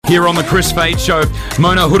here on the Chris Fade Show.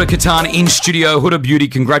 Mona Huda Katan in studio. Huda Beauty,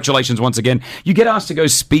 congratulations once again. You get asked to go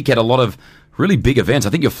speak at a lot of really big events. I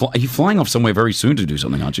think are you flying off somewhere very soon to do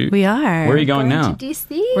something, aren't you? We are. Where are you going now? To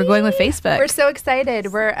DC. We're going with Facebook. We're so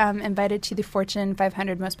excited. We're invited to the Fortune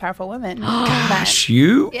 500 Most Powerful Women. Gosh,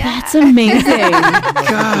 you? Yeah. That's amazing.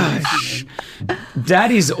 Gosh.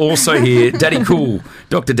 Daddy's also here. Daddy Cool.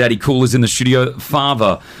 Dr. Daddy Cool is in the studio,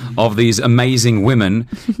 father of these amazing women.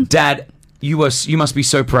 Dad, you must be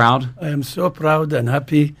so proud. I am so proud and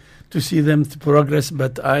happy to see them to progress,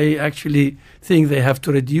 but I actually think they have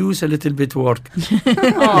to reduce a little bit work.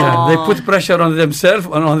 Yeah, they put pressure on themselves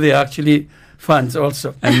and on the actually funds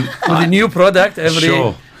also. And on the new product,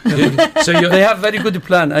 Sure. So they have very good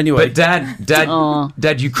plan anyway. But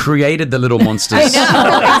Dad, you created the little monsters.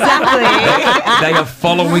 Exactly. They are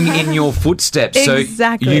following in your footsteps.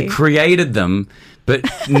 Exactly. So you created them, but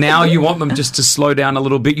now you want them just to slow down a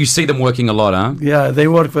little bit. You see them working a lot, huh? Yeah, they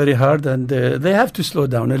work very hard and they have to slow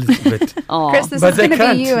down a little bit. Chris, this But is they going to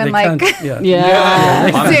can't. be you They in like can't. Yeah.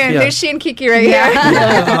 Yeah. soon. Yeah. There's She and Kiki right here.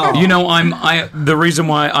 You know, the reason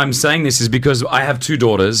why I'm saying this is because I have two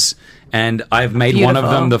daughters. And I've made one of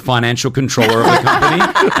them the financial controller of the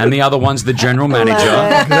company, and the other one's the general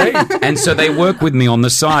manager. Great. And so they work with me on the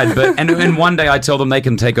side. But and one day I tell them they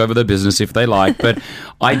can take over the business if they like. But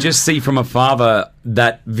I just see from a father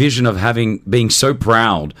that vision of being so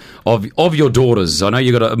proud of your daughters. I know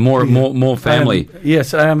you got a more family.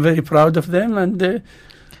 Yes, I am very proud of them and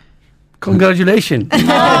congratulations. Thank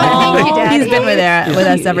you, Daddy. He's been with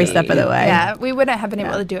us every step of the way. Yeah, we wouldn't have been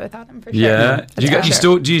able to do it without him for sure. Yeah. Do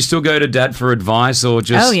you still go to Dad for advice or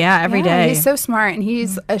just? Oh yeah, every day. He's so smart and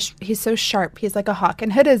he's so sharp. He's like a hawk,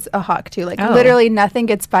 and Hood is a hawk too. Like Oh. literally nothing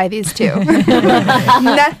gets by these two.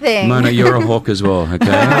 Nothing. Mona, you're a hawk as well. Okay.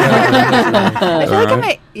 I feel like I'm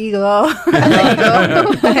an eagle.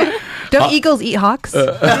 Don't eagles eat hawks? Do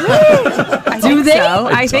they? So,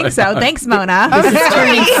 I think so. Thanks, Mona. This is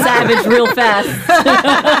turning savage real fast.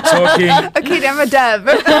 Talking Okay, I'm a dove.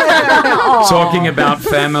 Talking about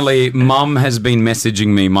family, Mum has been messaging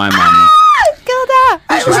me, my mum.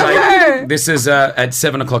 She's like, this is at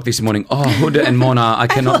 7 o'clock this morning. Oh, Huda and Mona, I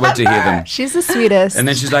cannot wait to hear them. She's the sweetest. And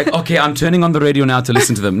then she's like, okay, I'm turning on the radio now to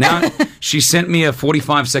listen to them. Now, she sent me a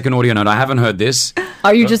 45-second audio note. I haven't heard this.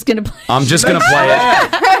 Are you just going to play? I'm just going to play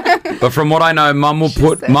it. But from what I know, Mum will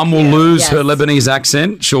lose her Lebanese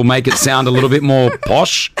accent. She'll make it sound a little bit more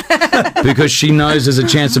posh because she knows there's a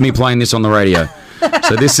chance of me playing this on the radio.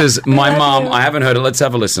 So this is my mum. I haven't heard it. Let's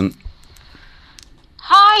have a listen.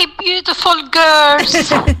 Hi, beautiful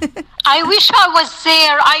girls. I wish I was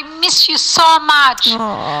there. I miss you so much.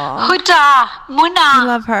 Huda, Muna. I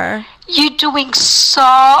love her. You're doing so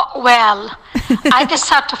well. I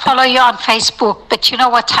decided to follow you on Facebook, but you know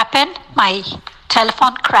what happened? My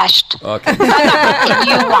telephone crashed. Okay. I got a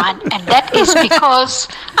new one, and that is because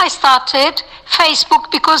I started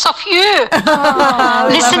Facebook because of you.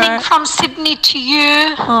 Listening from Sydney to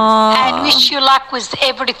you, and wish you luck with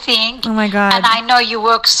everything. Oh my God. And I know you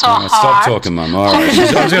work so Stop hard. talking, Mum. All right. I'm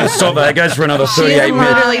just going to stop that. It goes for another 38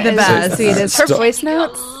 minutes. Literally the best. sweetest. Her voice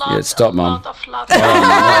notes. Yeah, stop, Mum.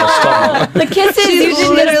 The kisses you did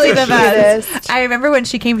Literally the best. Sweetest. I remember when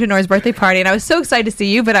she came to Nora's birthday party, and I was so excited to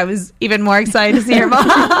see you, but I was even more excited to see her mom.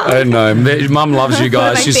 I know. Mum loves you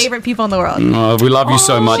One of guys. my favorite people in the world. We love you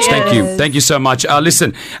so much. she Thank you. is. Thank you so much.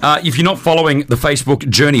 Listen, if you're not following the Facebook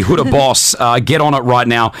journey, Huda Boss, get on it right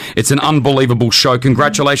now. It's an unbelievable show.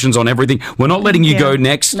 Congratulations on everything. We're not letting you go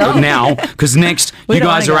next now, because next you don't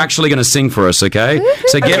guys wanna are go. actually going to sing for us, okay?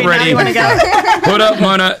 So get Okay, now ready. you wanna go. Huda,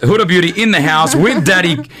 Mona, Huda Beauty in the house with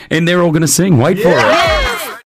Daddy, and they're all going to sing. Wait for it.